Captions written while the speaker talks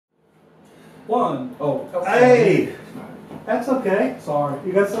One. Oh. Hey! That's okay. Sorry.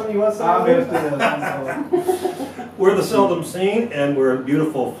 You got something you want to say? I missed it. I'm sorry. We're the Seldom Scene, and we're in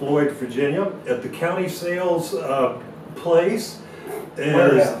beautiful Floyd, Virginia, at the county sales place.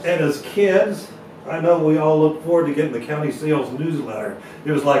 And as kids, I know we all look forward to getting the county sales newsletter.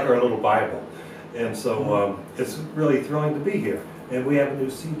 It was like our little Bible. And so it's really thrilling to be here. And we have a new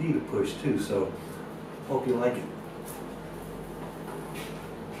CD to push too, so hope you like it.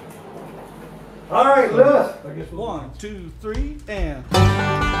 All right, Lewis. I guess 1, 2, 3, and.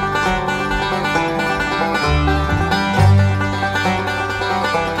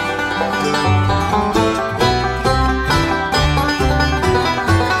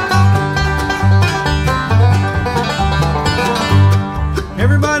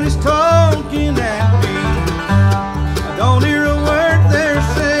 Everybody's talking at me. I don't hear a word they're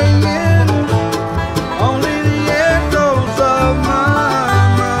saying. Only the echoes of my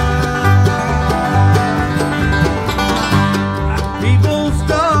mind. People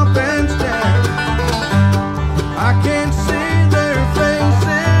stop and stare. I can't see their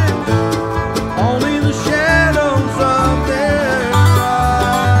faces. Only the shadows of their eyes.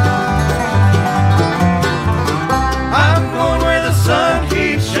 I'm going where the sun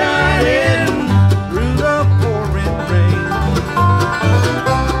keeps shining through the pouring rain,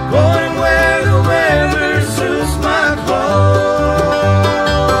 going where the weather suits my clothes,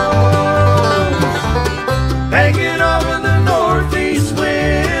 banking over the northeast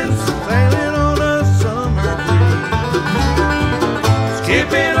winds, sailing on a summer breeze,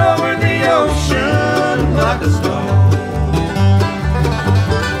 skipping over the ocean like a stone.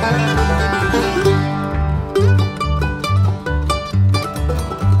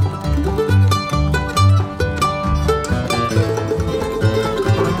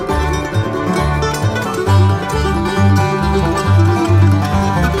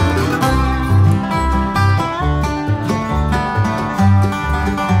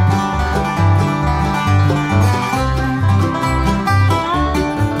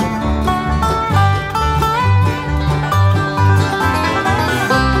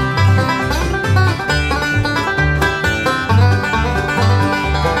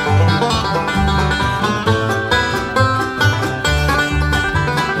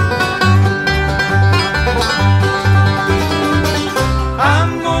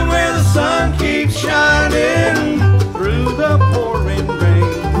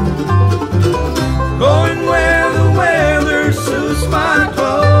 Going where the weather suits my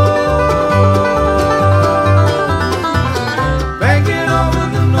clothes, banking over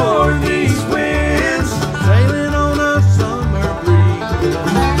the northeast winds, sailing on a summer breeze,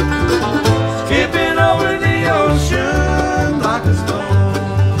 skipping over the ocean like a stone.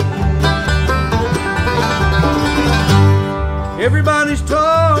 Everybody's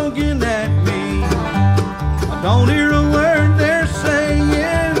talking at me. I don't hear